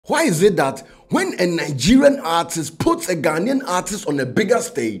Why is it that when a Nigerian artist puts a Ghanaian artist on a bigger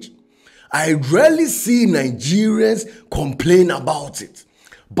stage, I rarely see Nigerians complain about it?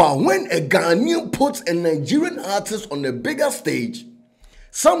 But when a Ghanaian puts a Nigerian artist on a bigger stage,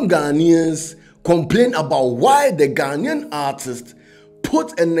 some Ghanaians complain about why the Ghanaian artist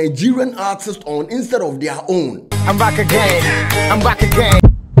put a Nigerian artist on instead of their own. I'm back again. I'm back again.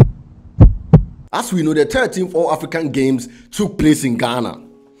 As we know, the 13th All-African Games took place in Ghana.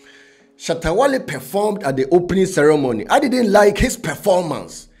 Shatta Wale performed at the opening ceremony. I didn't like his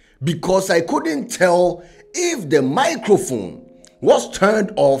performance because I couldn't tell if the microphone was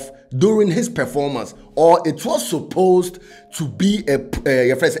turned off during his performance or it was supposed to be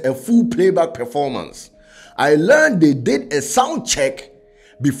a full playback performance. I learned they did a sound check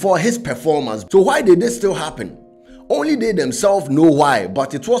before his performance. So why did this still happen? Only they themselves know why,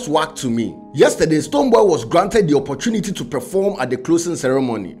 but it was whack to me. Yesterday, Stonebwoy was granted the opportunity to perform at the closing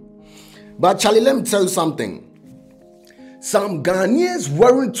ceremony. But Charlie, let me tell you something. Some Ghanaians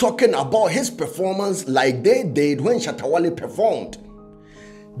weren't talking about his performance like they did when Shatta Wale performed.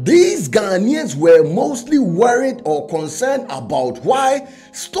 These Ghanaians were mostly worried or concerned about why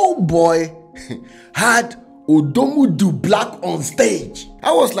Stonebwoy had ODUMODUBLACK on stage.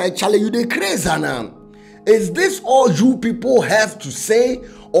 I was like, Charlie, you dey crazy now. Is this all you people have to say,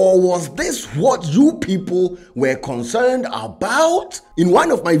 or was this what you people were concerned about? In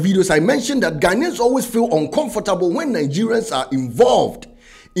one of my videos, I mentioned that Ghanaians always feel uncomfortable when Nigerians are involved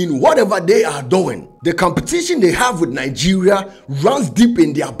in whatever they are doing. The competition they have with Nigeria runs deep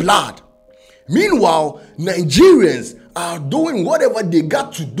in their blood. Meanwhile, Nigerians are doing whatever they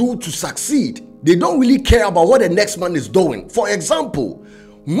got to do to succeed. They don't really care about what the next man is doing. For example,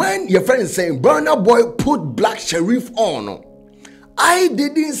 when your friend is saying Burna Boy put Black Sherif on, I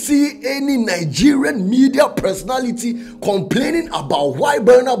didn't see any Nigerian media personality complaining about why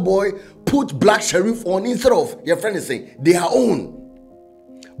Burna Boy put Black Sherif on instead of your friend is saying their own.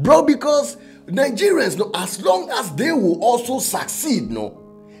 Bro, because Nigerians, no, as long as they will also succeed, no,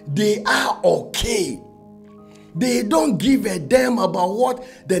 they are okay. They don't give a damn about what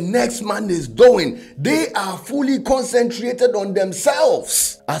the next man is doing. They are fully concentrated on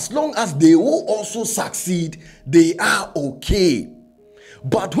themselves. As long as they will also succeed, they are okay.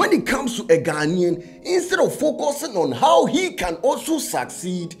 But when it comes to a Ghanaian, instead of focusing on how he can also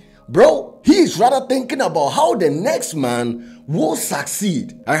succeed, bro, he is rather thinking about how the next man will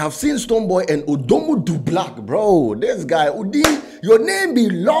succeed. I have seen Stonebwoy and ODUMODUBLACK, bro. This guy, Udi, your name be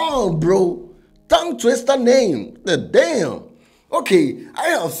long, bro. Tongue twister name, the damn. Okay, I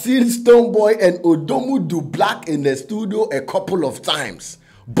have seen Stonebwoy and ODUMODUBLACK in the studio a couple of times,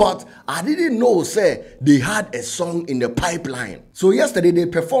 but I didn't know, say, they had a song in the pipeline. So yesterday they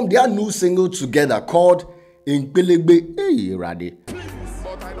performed their new single together called Inkpelegbe. Hey, Radi.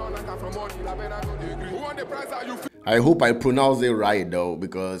 I hope I pronounce it right though,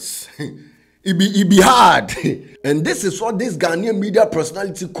 because it be hard. And this is what this Ghanaian media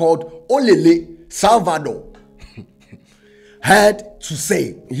personality called Olele Salvador had to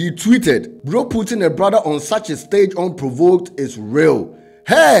say. He tweeted, "Bro, putting a brother on such a stage unprovoked is real.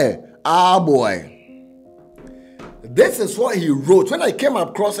 Hey, boy." This is what he wrote. When I came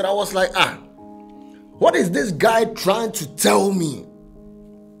across it, I was like, what is this guy trying to tell me?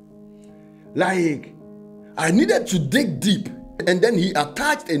 Like, I needed to dig deep. And then he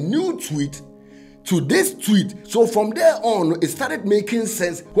attached a new tweet to this tweet. So from there on, it started making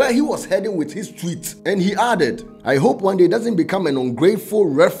sense where he was heading with his tweet. And he added, "I hope one day it doesn't become an ungrateful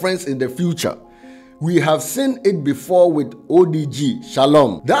reference in the future. We have seen it before with ODG,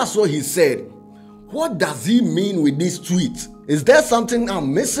 Shalom." That's what he said. What does he mean with this tweet? Is there something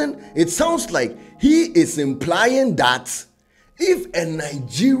I'm missing? It sounds like he is implying that if a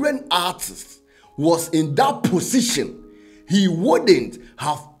Nigerian artist was in that position, he wouldn't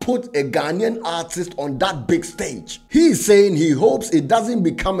have put a Ghanaian artist on that big stage. He is saying he hopes it doesn't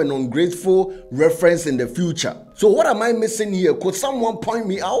become an ungrateful reference in the future. So what am I missing here? Could someone point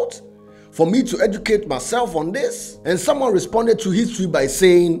me out for me to educate myself on this? And someone responded to his tweet by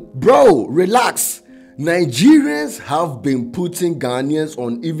saying, "Bro, relax. Nigerians have been putting Ghanaians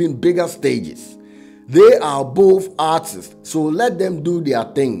on even bigger stages. They are both artists, so let them do their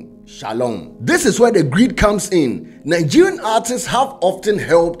thing. Shalom." This is where the greed comes in. Nigerian artists have often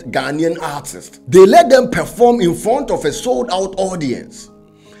helped Ghanaian artists. They let them perform in front of a sold-out audience.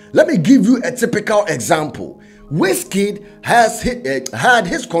 Let me give you a typical example. Wizkid has had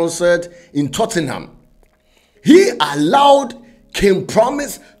his concert in Tottenham. He allowed King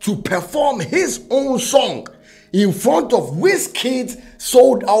Promise to perform his own song in front of Wizkid's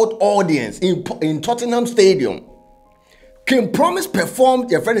sold-out audience in Tottenham Stadium. King Promise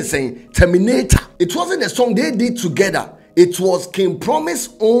performed, your friend is saying, Terminator. It wasn't a song they did together. It was King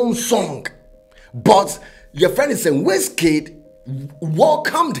Promise's own song. But your friend is saying, Wizkid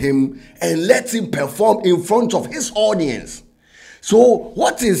welcomed him and let him perform in front of his audience. So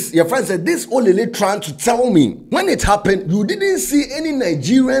what is, your friend said, this Olele trying to tell me? When it happened, you didn't see any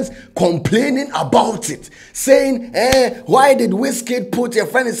Nigerians complaining about it, saying, why did Wizkid put, your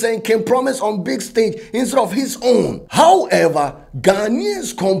friend is saying, King Promise on big stage instead of his own? However,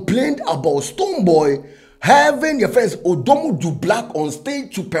 Ghanaians complained about Stonebwoy having, your friends, ODUMODUBLACK on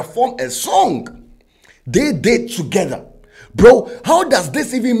stage to perform a song they did together. Bro, how does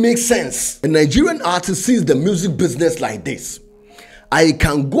this even make sense? A Nigerian artist sees the music business like this. I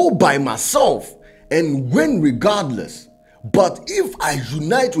can go by myself and win regardless. But if I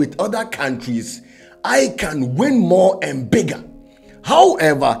unite with other countries, I can win more and bigger.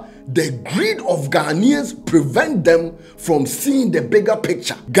 However, the greed of Ghanaians prevent them from seeing the bigger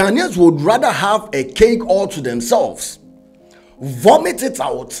picture. Ghanaians would rather have a cake all to themselves, vomit it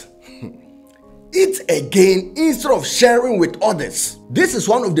out, eat again instead of sharing with others. This is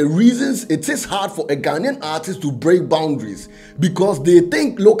one of the reasons it is hard for a Ghanaian artist to break boundaries, because they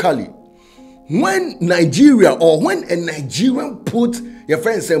think locally. When Nigeria or when a Nigerian put, your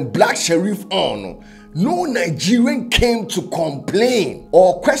friend saying, Black Sheriff on, no Nigerian came to complain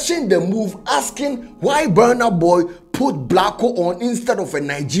or question the move, asking why Burna Boy put Blacko on instead of a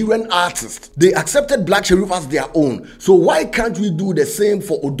Nigerian artist. They accepted Black Sheriff as their own. So why can't we do the same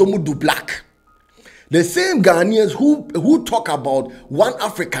for ODUMODUBLACK? The same Ghanaians who talk about one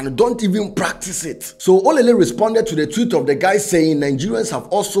African don't even practice it. So Olele responded to the tweet of the guy saying Nigerians have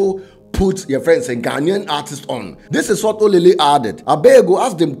also put, your friends, a Ghanaian artist on. This is what Olele added. Abego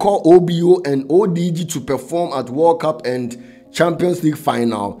asked them call OBO and ODG to perform at World Cup and Champions League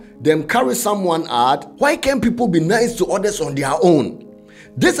final. Them carry someone add, why can't people be nice to others on their own?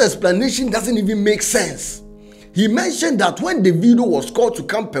 This explanation doesn't even make sense. He mentioned that when Davido was called to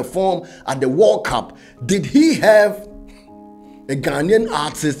come perform at the World Cup, did he have a Ghanaian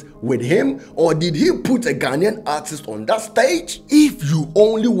artist with him, or did he put a Ghanaian artist on that stage? If you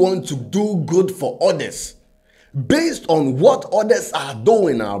only want to do good for others based on what others are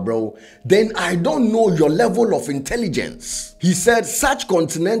doing now, bro, then I don't know your level of intelligence. He said such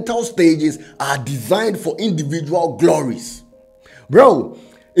continental stages are designed for individual glories. Bro,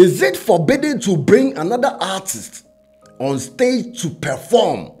 is it forbidden to bring another artist on stage to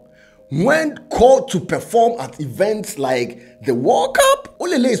perform when called to perform at events like the World Cup?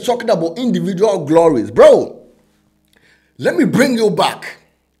 Olele is talking about individual glories. Bro, let me bring you back.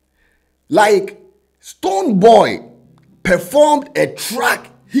 Like Stonebwoy performed a track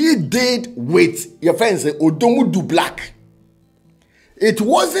he did with, your friends, ODUMODUBLACK. It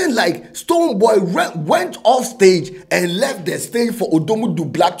wasn't like Stonebwoy went off stage and left the stage for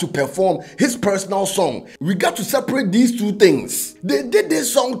ODUMODUBLACK to perform his personal song. We got to separate these two things. They did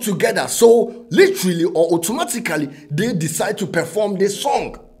this song together, so literally or automatically they decide to perform this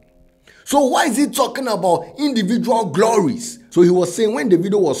song. So why is he talking about individual glories? So he was saying when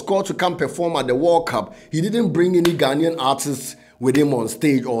Davido was called to come perform at the World Cup, he didn't bring any Ghanaian artists with him on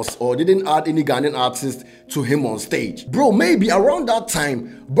stage or didn't add any Ghanaian artist to him on stage. Bro, maybe around that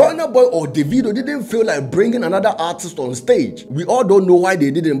time, Burna Boy or Davido didn't feel like bringing another artist on stage. We all don't know why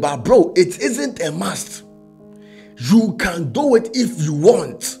they didn't, but bro, it isn't a must. You can do it if you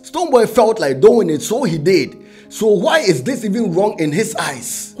want. Stonebwoy felt like doing it, so he did. So why is this even wrong in his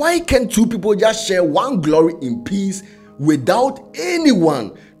eyes? Why can't two people just share one glory in peace without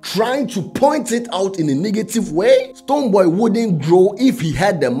anyone trying to point it out in a negative way? Stonebwoy wouldn't grow if he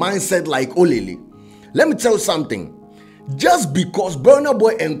had the mindset like Olele. Let me tell you something. Just because Burna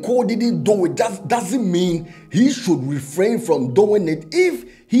Boy and Co didn't do it doesn't mean he should refrain from doing it if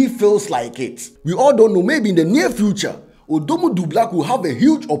he feels like it. We all don't know, maybe in the near future, ODUMODUBLACK will have a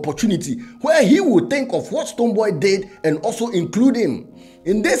huge opportunity where he will think of what Stonebwoy did and also include him.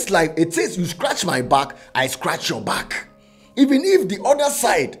 In this life, it says you scratch my back, I scratch your back. Even if the other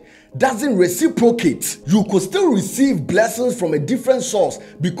side doesn't reciprocate, you could still receive blessings from a different source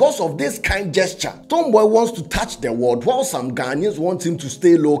because of this kind gesture. Stonebwoy wants to touch the world while some Ghanaians want him to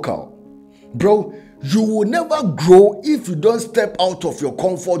stay local. Bro, you will never grow if you don't step out of your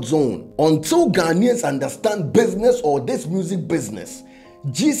comfort zone. Until Ghanaians understand business or this music business,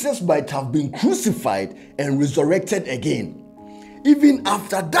 Jesus might have been crucified and resurrected again. Even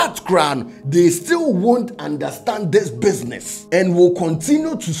after that crown, they still won't understand this business and will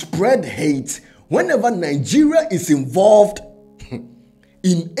continue to spread hate whenever Nigeria is involved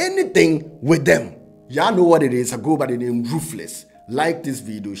in anything with them. Y'all know what it is. I go by the name Ruthless. Like this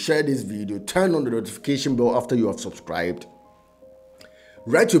video, share this video, turn on the notification bell after you have subscribed.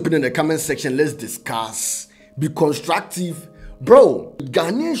 Write your opinion in the comment section. Let's discuss. Be constructive. Bro,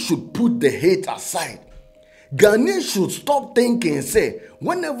 Ghanaians should put the hate aside. Ghanaians should stop thinking and say,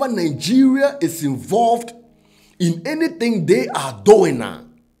 whenever Nigeria is involved in anything they are doing now,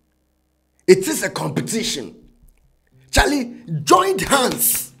 it is a competition. Charlie, join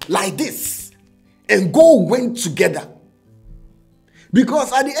hands like this and go win together.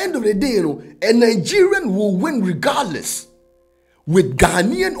 Because at the end of the day, a Nigerian will win regardless, with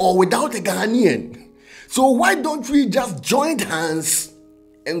Ghanaian or without a Ghanaian. So why don't we just join hands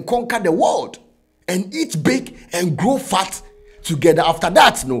and conquer the world and eat big and grow fat together? After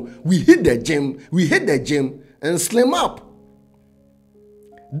that, we hit the gym and slim up.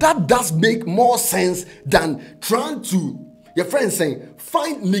 That does make more sense than trying to, your friend saying,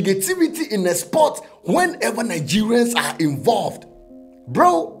 find negativity in a sport whenever Nigerians are involved.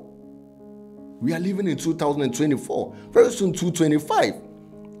 Bro, we are living in 2024, very soon 2025.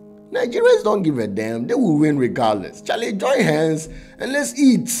 Nigerians don't give a damn. They will win regardless. Charlie, join hands and let's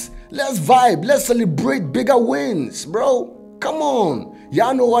eat. Let's vibe. Let's celebrate bigger wins, bro. Come on.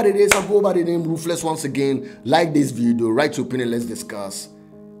 Y'all know what it is. I'll go by the name Ruthless once again. Like this video. Write your opinion. Let's discuss.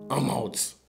 I'm out.